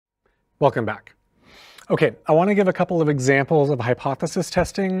Welcome back. Okay, I want to give a couple of examples of hypothesis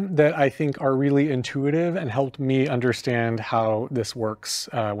testing that I think are really intuitive and helped me understand how this works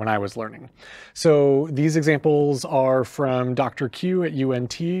when I was learning. So these examples are from Dr. Q at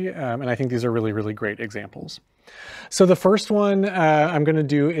UNT, and I think these are really, really great examples. So the first one I'm going to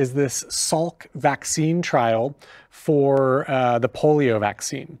do is this Salk Vaccine trial for the polio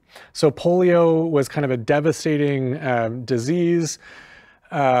vaccine. So polio was kind of a devastating disease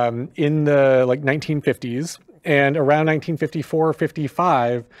in the 1950s, and around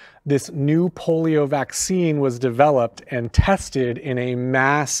 1954-55, this new polio vaccine was developed and tested in a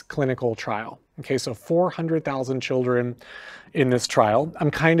mass clinical trial. Okay, so 400,000 children in this trial.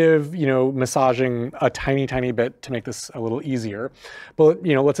 I'm kind of, massaging a tiny bit to make this a little easier, but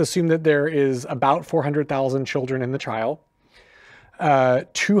let's assume that there is about 400,000 children in the trial.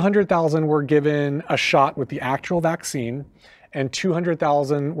 200,000 were given a shot with the actual vaccine, and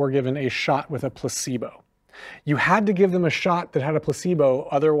 200,000 were given a shot with a placebo. You had to give them a shot that had a placebo,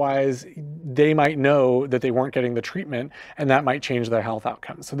 otherwise they might know that they weren't getting the treatment, and that might change their health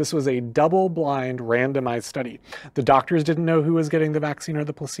outcomes. So this was a double-blind randomized study. The doctors didn't know who was getting the vaccine or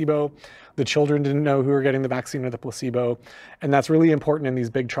the placebo. The children didn't know who were getting the vaccine or the placebo. And that's really important in these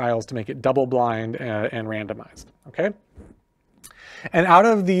big trials to make it double-blind and randomized, okay? And out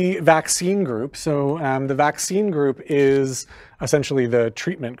of the vaccine group, so the vaccine group is essentially the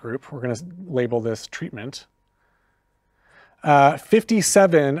treatment group. We're going to label this treatment.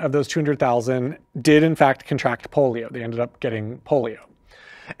 57 of those 200,000 did in fact contract polio. They ended up getting polio.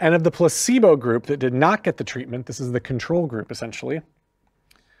 And of the placebo group that did not get the treatment, this is the control group essentially,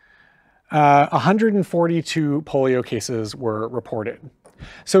 142 polio cases were reported.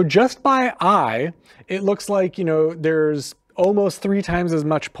 So just by eye, it looks like, there's almost 3 times as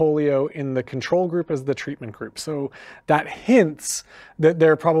much polio in the control group as the treatment group. So that hints that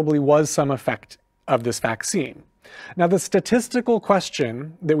there probably was some effect of this vaccine. Now, the statistical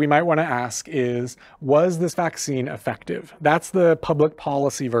question that we might want to ask is, was this vaccine effective? That's the public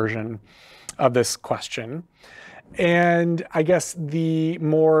policy version of this question. And I guess the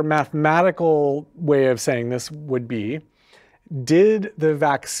more mathematical way of saying this would be, did the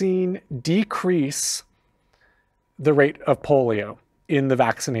vaccine decrease the rate of polio in the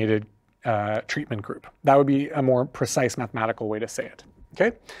vaccinated treatment group? That would be a more precise mathematical way to say it,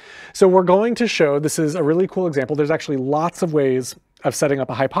 okay? So we're going to show, this is a really cool example. There's actually lots of ways of setting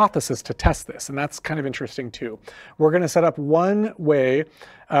up a hypothesis to test this, and that's kind of interesting too. We're gonna set up one way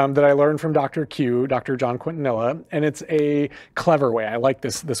that I learned from Dr. Q, Dr. John Quintanilla, and it's a clever way. I like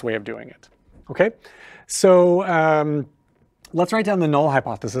this way of doing it, okay? So, let's write down the null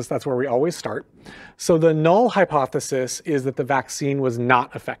hypothesis. That's where we always start. So the null hypothesis is that the vaccine was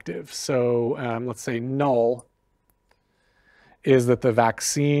not effective. So let's say null is that the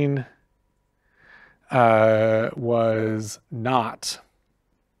vaccine was not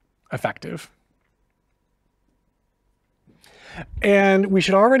effective. And we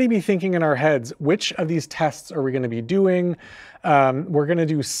should already be thinking in our heads, which of these tests are we going to be doing? We're going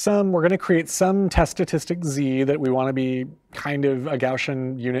to create some test statistic Z that we want to be kind of a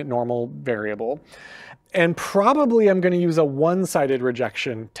Gaussian unit normal variable. And probably I'm going to use a one-sided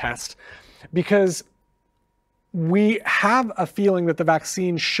rejection test because we have a feeling that the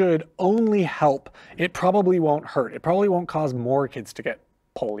vaccine should only help. It probably won't hurt. It probably won't cause more kids to get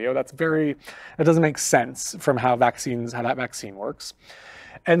polio. That doesn't make sense from how that vaccine works.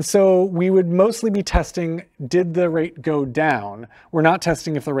 And so we would mostly be testing, did the rate go down? We're not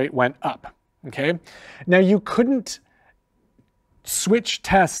testing if the rate went up, okay? Now you couldn't switch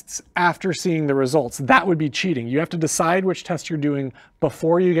tests after seeing the results. That would be cheating. You have to decide which test you're doing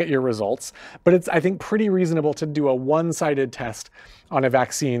before you get your results. But it's, I think, pretty reasonable to do a one-sided test on a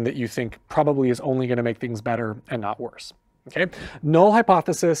vaccine that you think probably is only going to make things better and not worse. Okay, null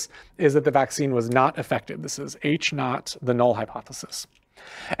hypothesis is that the vaccine was not effective. This is H naught, the null hypothesis.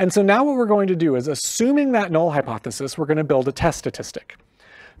 And so now what we're going to do is, assuming that null hypothesis, we're going to build a test statistic.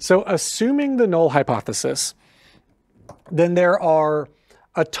 So assuming the null hypothesis, then there are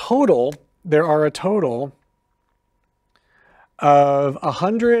a total of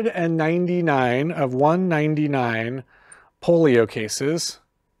 199 polio cases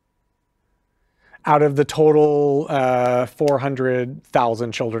out of the total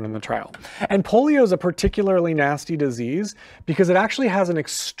 400,000 children in the trial. And polio is a particularly nasty disease because it actually has an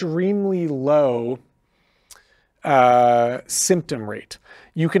extremely low symptom rate.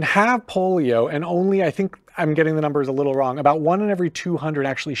 You can have polio and only, I think I'm getting the numbers a little wrong, about 1 in every 200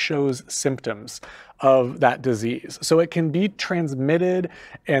 actually shows symptoms of that disease. So it can be transmitted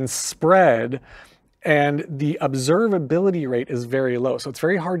and spread and the observability rate is very low. So it's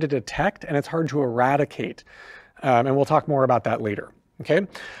very hard to detect and it's hard to eradicate. And we'll talk more about that later. Okay,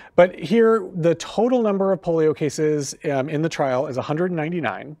 but here the total number of polio cases in the trial is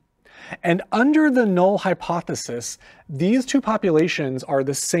 199. And under the null hypothesis, these two populations are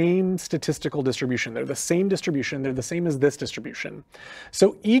the same statistical distribution. They're the same distribution. They're the same as this distribution.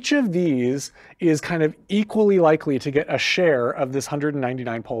 So each of these is kind of equally likely to get a share of this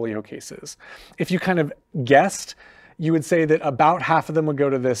 199 polio cases. If you kind of guessed, you would say that about half of them would go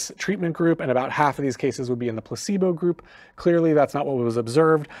to this treatment group and about half of these cases would be in the placebo group. Clearly, that's not what was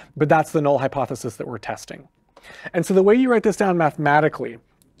observed, but that's the null hypothesis that we're testing. And so the way you write this down mathematically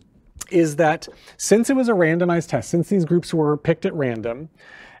is that since it was a randomized test, since these groups were picked at random,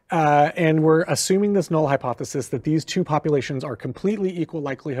 and we're assuming this null hypothesis that these two populations are completely equal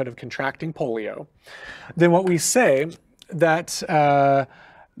likelihood of contracting polio, then what we say that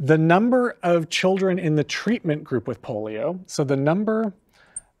the number of children in the treatment group with polio, so the number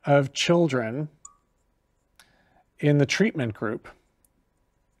of children in the treatment group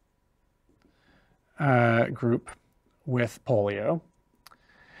with polio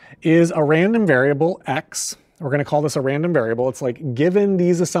is a random variable x. We're going to call this a random variable. It's like given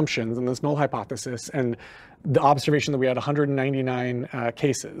these assumptions and this null hypothesis and the observation that we had 199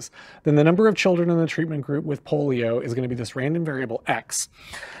 cases, then the number of children in the treatment group with polio is going to be this random variable x.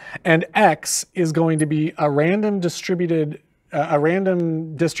 And x is going to be a random distribution.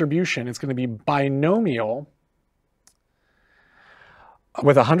 It's going to be binomial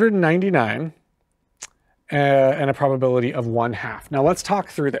with 199 and a probability of 1/2. Now let's talk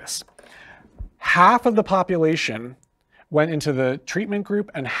through this. Half of the population went into the treatment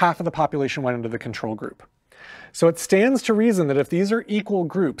group and half of the population went into the control group. So it stands to reason that if these are equal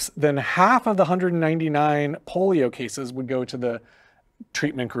groups, then half of the 199 polio cases would go to the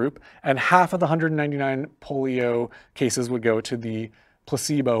treatment group and half of the 199 polio cases would go to the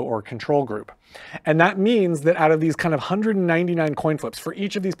placebo or control group. And that means that out of these kind of 199 coin flips, for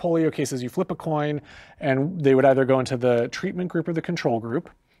each of these polio cases, you flip a coin and they would either go into the treatment group or the control group.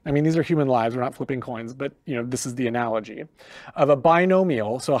 I mean, these are human lives, we're not flipping coins, but you know, this is the analogy of a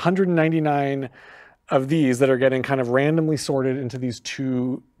binomial. So 199 of these that are getting kind of randomly sorted into these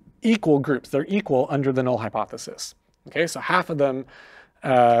two equal groups. They're equal under the null hypothesis. Okay, so half of them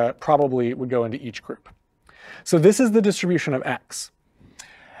probably would go into each group. So this is the distribution of x.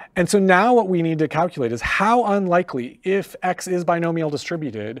 And so now what we need to calculate is how unlikely, if x is binomial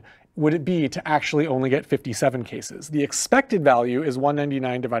distributed, would it be to actually only get 57 cases? The expected value is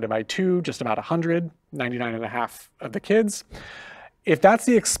 199 divided by 2, just about 100, 99.5 of the kids. If that's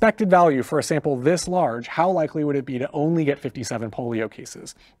the expected value for a sample this large, how likely would it be to only get 57 polio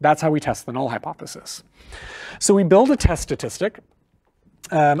cases? That's how we test the null hypothesis. So we build a test statistic.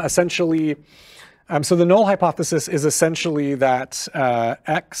 So the null hypothesis is essentially that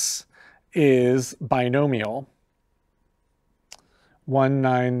x is binomial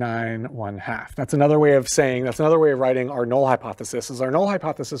 199 1/2. That's another way of saying, that's another way of writing our null hypothesis, is our null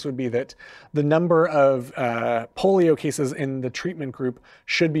hypothesis would be that the number of polio cases in the treatment group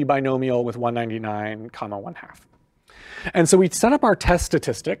should be binomial with 199, 1/2. And so we set up our test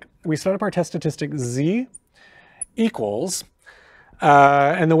statistic. We set up our test statistic z equals,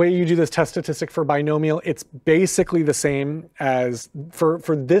 and the way you do this test statistic for binomial, it's basically the same as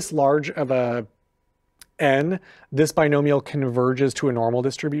for this large of a n, this binomial converges to a normal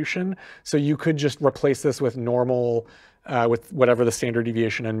distribution. So you could just replace this with normal, with whatever the standard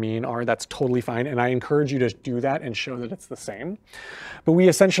deviation and mean are. That's totally fine. And I encourage you to do that and show that it's the same. But we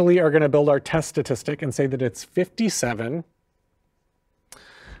essentially are going to build our test statistic and say that it's 57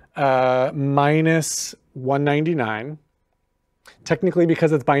 minus 199. Technically,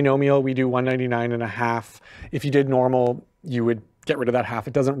 because it's binomial, we do 199.5. If you did normal, you would get rid of that half.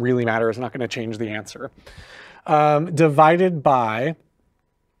 It doesn't really matter. It's not going to change the answer. Divided by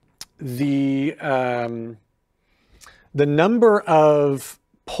the number of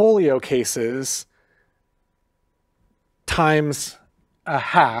polio cases times a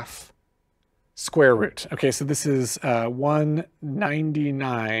half square root. Okay, so this is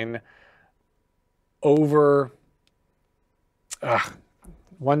 199 over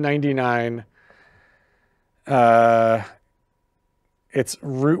 199. It's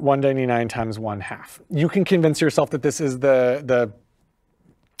root 199 times 1/2. You can convince yourself that this is the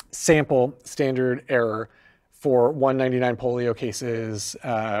sample standard error for 199 polio cases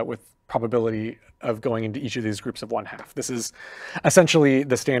with probability of going into each of these groups of 1/2. This is essentially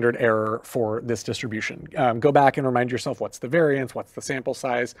the standard error for this distribution. Go back and remind yourself what's the variance, what's the sample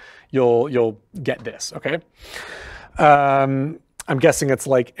size. You'll get this, okay? I'm guessing it's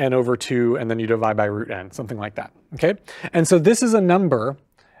like n over 2, and then you divide by root n, something like that, okay? And so this is a number.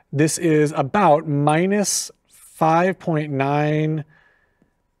 This is about minus 5.95,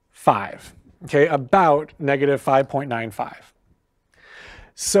 okay? About negative 5.95.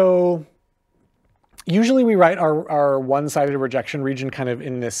 So usually we write our one-sided rejection region kind of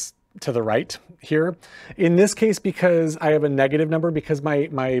in this to the right here. In this case, because I have a negative number, because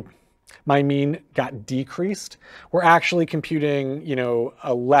my mean got decreased, we're actually computing, you know,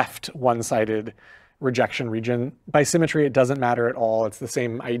 a left one-sided rejection region. By symmetry, it doesn't matter at all. It's the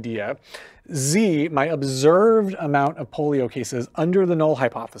same idea. Z, my observed amount of polio cases under the null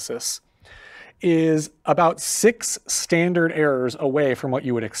hypothesis, is about 6 standard errors away from what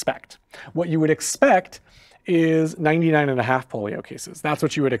you would expect. What you would expect is 99.5 polio cases. That's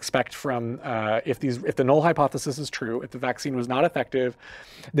what you would expect from, if the null hypothesis is true, if the vaccine was not effective,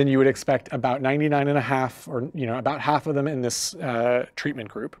 then you would expect about 99.5, or, you know, about half of them in this treatment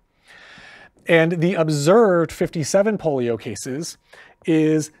group. And the observed 57 polio cases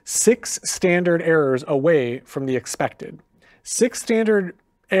is 6 standard errors away from the expected. 6 standard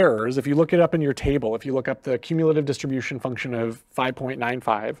errors, if you look it up in your table, if you look up the cumulative distribution function of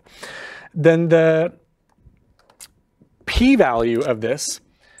 5.95, then the p-value of this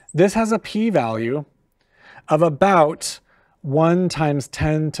has a p-value of about 1 times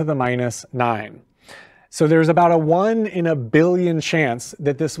 10 to the minus 9. So there's about a 1 in a billion chance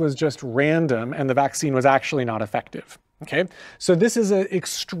that this was just random and the vaccine was actually not effective. Okay, so this is an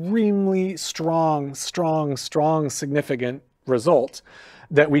extremely strong, significant result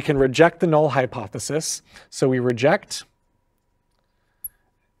that we can reject the null hypothesis. So we reject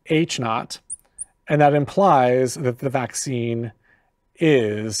H naught, and that implies that the vaccine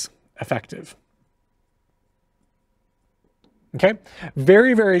is effective. Okay,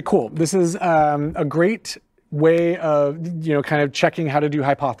 very, very cool. This is a great way of, you know, kind of checking how to do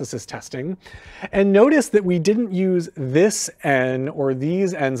hypothesis testing. And notice that we didn't use this n or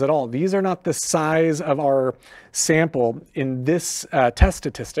these n's at all. These are not the size of our sample in this test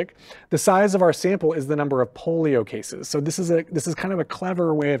statistic. The size of our sample is the number of polio cases. So this is kind of a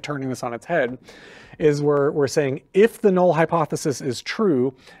clever way of turning this on its head, is we're saying if the null hypothesis is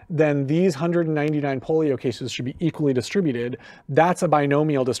true, then these 199 polio cases should be equally distributed. That's a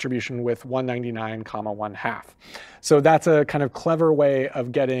binomial distribution with 199, 1/2. So that's a kind of clever way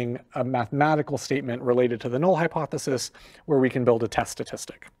of getting a mathematical statement related to the null hypothesis where we can build a test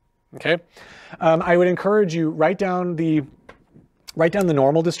statistic. Okay, I would encourage you, write down the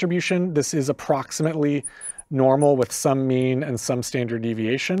normal distribution. This is approximately normal with some mean and some standard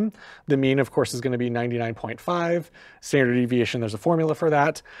deviation. The mean, of course, is going to be 99.5. Standard deviation, there's a formula for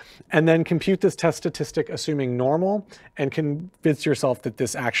that. And then compute this test statistic assuming normal and convince yourself that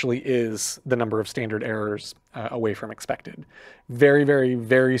this actually is the number of standard errors away from expected. Very, very,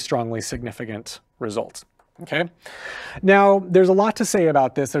 very strongly significant result. Okay. Now, there's a lot to say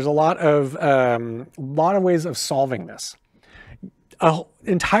about this. There's a lot of ways of solving this. An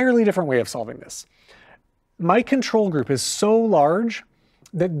entirely different way of solving this. My control group is so large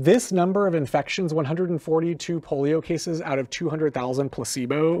that this number of infections, 142 polio cases out of 200,000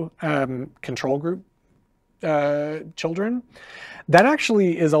 placebo control group children, that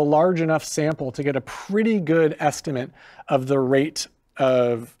actually is a large enough sample to get a pretty good estimate of the rate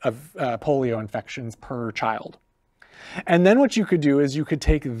of polio infections per child. And then what you could do is you could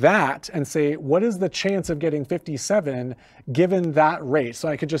take that and say, what is the chance of getting 57 given that rate? So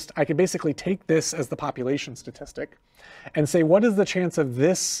I could basically take this as the population statistic and say, what is the chance of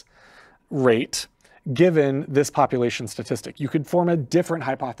this rate given this population statistic? You could form a different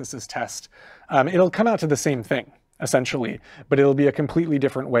hypothesis test. It'll come out to the same thing, essentially, but it'll be a completely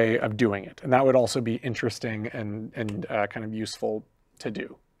different way of doing it. And that would also be interesting and kind of useful to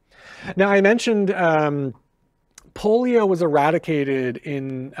do. Now, I mentioned polio was eradicated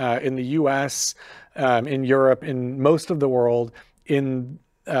in the US, in Europe, in most of the world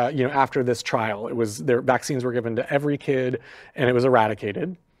after this trial. Their vaccines were given to every kid and it was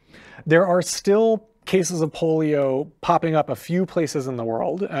eradicated. There are still cases of polio popping up a few places in the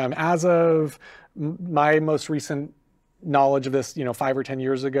world. As of my most recent knowledge of this, 5 or 10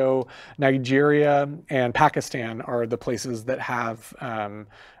 years ago, Nigeria and Pakistan are the places that have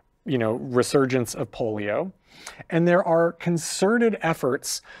resurgence of polio. And there are concerted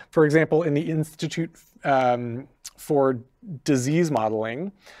efforts, for example, in the Institute for Disease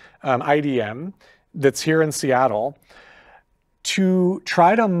Modeling, IDM, that's here in Seattle. to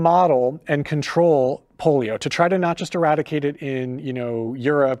try to model and control polio, to try to not just eradicate it in,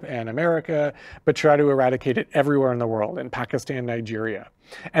 Europe and America, but try to eradicate it everywhere in the world, in Pakistan, Nigeria.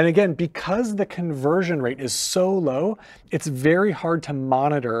 And again, because the conversion rate is so low, it's very hard to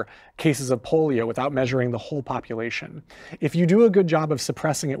monitor cases of polio without measuring the whole population. If you do a good job of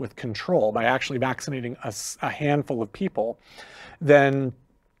suppressing it with control by actually vaccinating a handful of people, then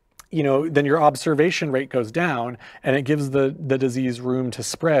your observation rate goes down and it gives the disease room to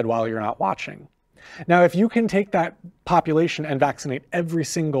spread while you're not watching. Now, if you can take that population and vaccinate every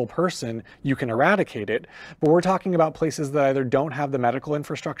single person, you can eradicate it. But we're talking about places that either don't have the medical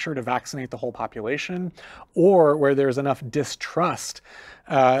infrastructure to vaccinate the whole population, or where there's enough distrust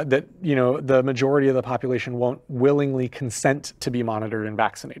that the majority of the population won't willingly consent to be monitored and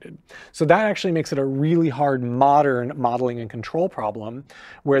vaccinated. So that actually makes it a really hard modern modeling and control problem,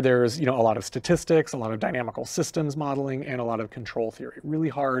 where there's a lot of statistics, a lot of dynamical systems modeling, and a lot of control theory. Really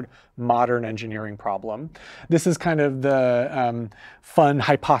hard modern engineering problem. This is kind of the fun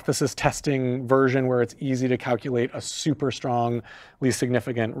hypothesis testing version, where it's easy to calculate a super strongly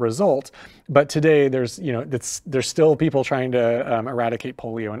significant result. But today there's still people trying to eradicate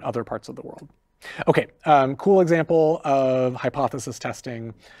polio in other parts of the world. Okay, cool example of hypothesis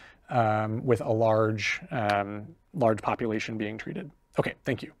testing with a large population being treated. Okay,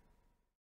 thank you.